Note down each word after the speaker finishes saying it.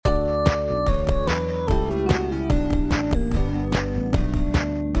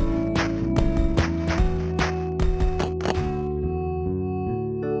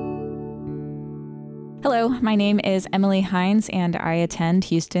Hello, my name is Emily Hines, and I attend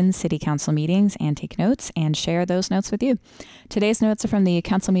Houston City Council meetings and take notes and share those notes with you. Today's notes are from the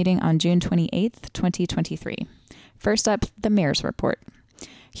council meeting on June 28th, 2023. First up, the mayor's report.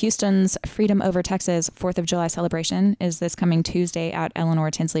 Houston's Freedom Over Texas 4th of July celebration is this coming Tuesday at Eleanor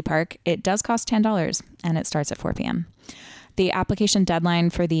Tinsley Park. It does cost $10, and it starts at 4 p.m. The application deadline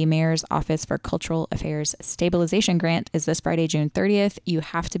for the Mayor's Office for Cultural Affairs Stabilization Grant is this Friday, June 30th. You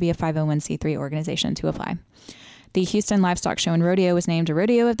have to be a 501c3 organization to apply. The Houston Livestock Show and Rodeo was named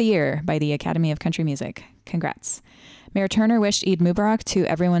Rodeo of the Year by the Academy of Country Music. Congrats. Mayor Turner wished Eid Mubarak to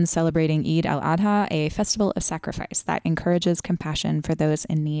everyone celebrating Eid al-Adha, a festival of sacrifice that encourages compassion for those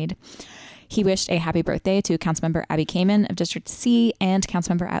in need. He wished a happy birthday to Councilmember Abby Kamen of District C and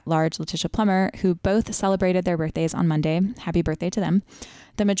Councilmember-at-Large Letitia Plummer, who both celebrated their birthdays on Monday. Happy birthday to them.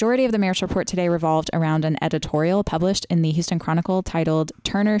 The majority of the mayor's report today revolved around an editorial published in the Houston Chronicle titled,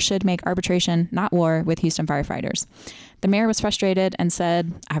 "Turner Should Make Arbitration, Not War, with Houston Firefighters." The mayor was frustrated and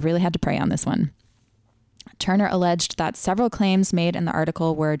said, "I've really had to pray on this one." Turner alleged that several claims made in the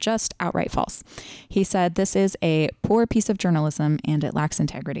article were just outright false. He said this is a poor piece of journalism and it lacks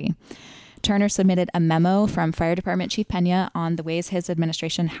integrity. Turner submitted a memo from Fire Department Chief Pena on the ways his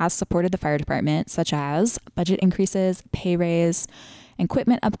administration has supported the fire department, such as budget increases, pay raise,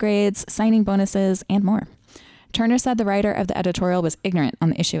 equipment upgrades, signing bonuses, and more. Turner said the writer of the editorial was ignorant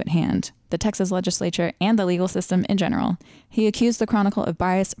on the issue at hand, the Texas legislature, and the legal system in general. He accused the Chronicle of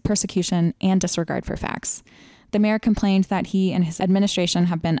bias, persecution, and disregard for facts. The mayor complained that he and his administration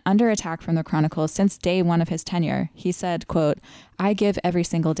have been under attack from the Chronicle since day one of his tenure. He said, quote, "I give every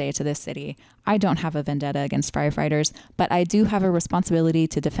single day to this city. I don't have a vendetta against firefighters, but I do have a responsibility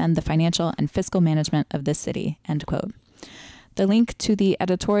to defend the financial and fiscal management of this city," end quote. The link to the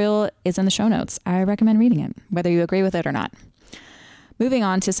editorial is in the show notes. I recommend reading it, whether you agree with it or not. Moving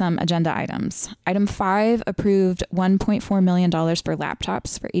on to some agenda items. Item 5 approved $1.4 million for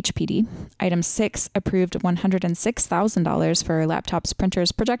laptops for HPD. Item 6 approved $106,000 for laptops,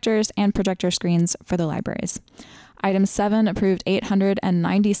 printers, projectors, and projector screens for the libraries. Item 7 approved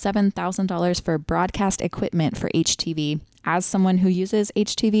 $897,000 for broadcast equipment for HTV. As someone who uses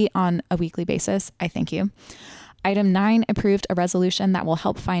HTV on a weekly basis, I thank you. Item 9 approved a resolution that will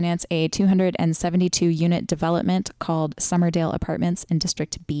help finance a 272-unit development called Summerdale Apartments in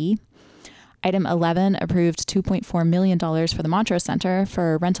District B. Item 11 approved $2.4 million for the Montrose Center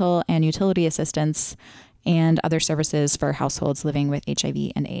for rental and utility assistance and other services for households living with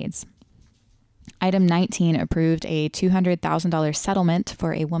HIV and AIDS. Item 19 approved a $200,000 settlement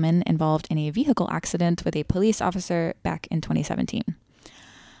for a woman involved in a vehicle accident with a police officer back in 2017.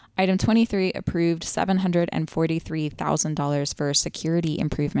 Item 23 approved $743,000 for security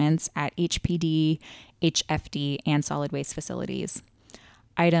improvements at HPD, HFD, and solid waste facilities.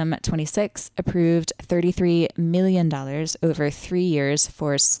 Item 26 approved $33 million over 3 years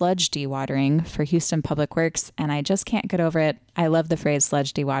for sludge dewatering for Houston Public Works, and I just can't get over it. I love the phrase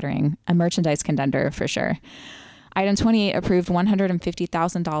sludge dewatering, a merchandise contender for sure. Item 28 approved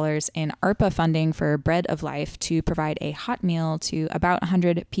 $150,000 in ARPA funding for Bread of Life to provide a hot meal to about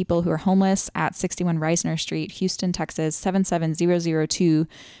 100 people who are homeless at 61 Reisner Street, Houston, Texas, 77002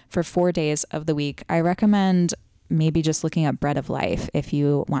 for 4 days of the week. I recommend maybe just looking up Bread of Life if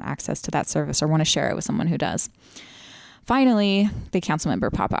you want access to that service or want to share it with someone who does. Finally, the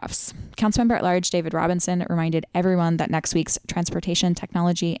councilmember pop-offs. Councilmember-at-Large David Robinson reminded everyone that next week's Transportation,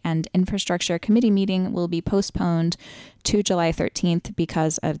 Technology, and Infrastructure Committee meeting will be postponed to July 13th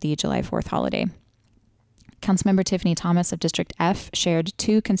because of the July 4th holiday. Councilmember Tiffany Thomas of District F shared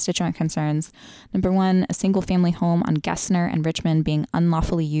 2 constituent concerns. Number 1, a single-family home on Gessner and Richmond being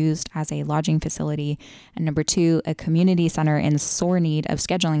unlawfully used as a lodging facility. And number 2, a community center in sore need of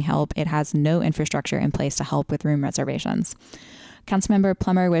scheduling help. It has no infrastructure in place to help with room reservations. Councilmember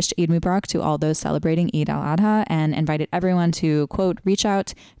Plummer wished Eid Mubarak to all those celebrating Eid al-Adha and invited everyone to, quote, "reach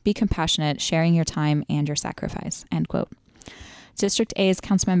out, be compassionate, sharing your time and your sacrifice," end quote. District A's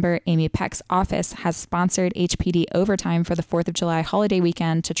Councilmember Amy Peck's office has sponsored HPD overtime for the 4th of July holiday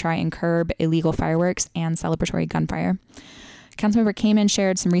weekend to try and curb illegal fireworks and celebratory gunfire. Councilmember Kamen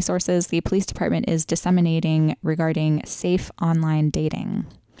shared some resources the police department is disseminating regarding safe online dating.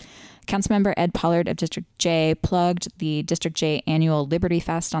 Councilmember Ed Pollard of District J plugged the District J annual Liberty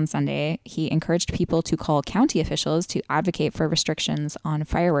Fest on Sunday. He encouraged people to call county officials to advocate for restrictions on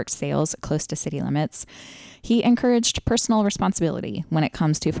fireworks sales close to city limits. He encouraged personal responsibility when it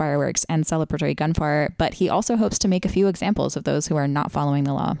comes to fireworks and celebratory gunfire, but he also hopes to make a few examples of those who are not following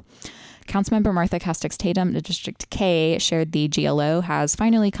the law. Councilmember Martha Castex Tatum of District K shared the GLO has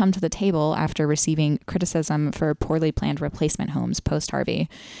finally come to the table after receiving criticism for poorly planned replacement homes post-Harvey.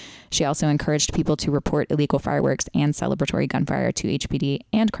 She also encouraged people to report illegal fireworks and celebratory gunfire to HPD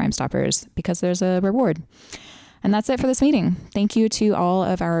and Crime Stoppers because there's a reward. And that's it for this meeting. Thank you to all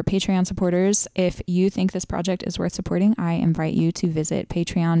of our Patreon supporters. If you think this project is worth supporting, I invite you to visit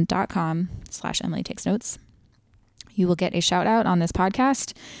patreon.com/EmilyTakesNotes. You will get a shout out on this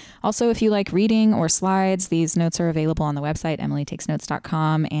podcast. Also, if you like reading or slides, these notes are available on the website,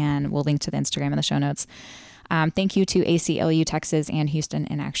 emilytakesnotes.com, and we'll link to the Instagram in the show notes. Thank you to ACLU Texas and Houston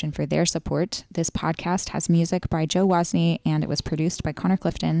in Action for their support. This podcast has music by Joe Wozni, and it was produced by Connor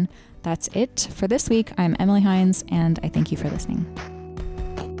Clifton. That's it for this week. I'm Emily Hines, and I thank you for listening.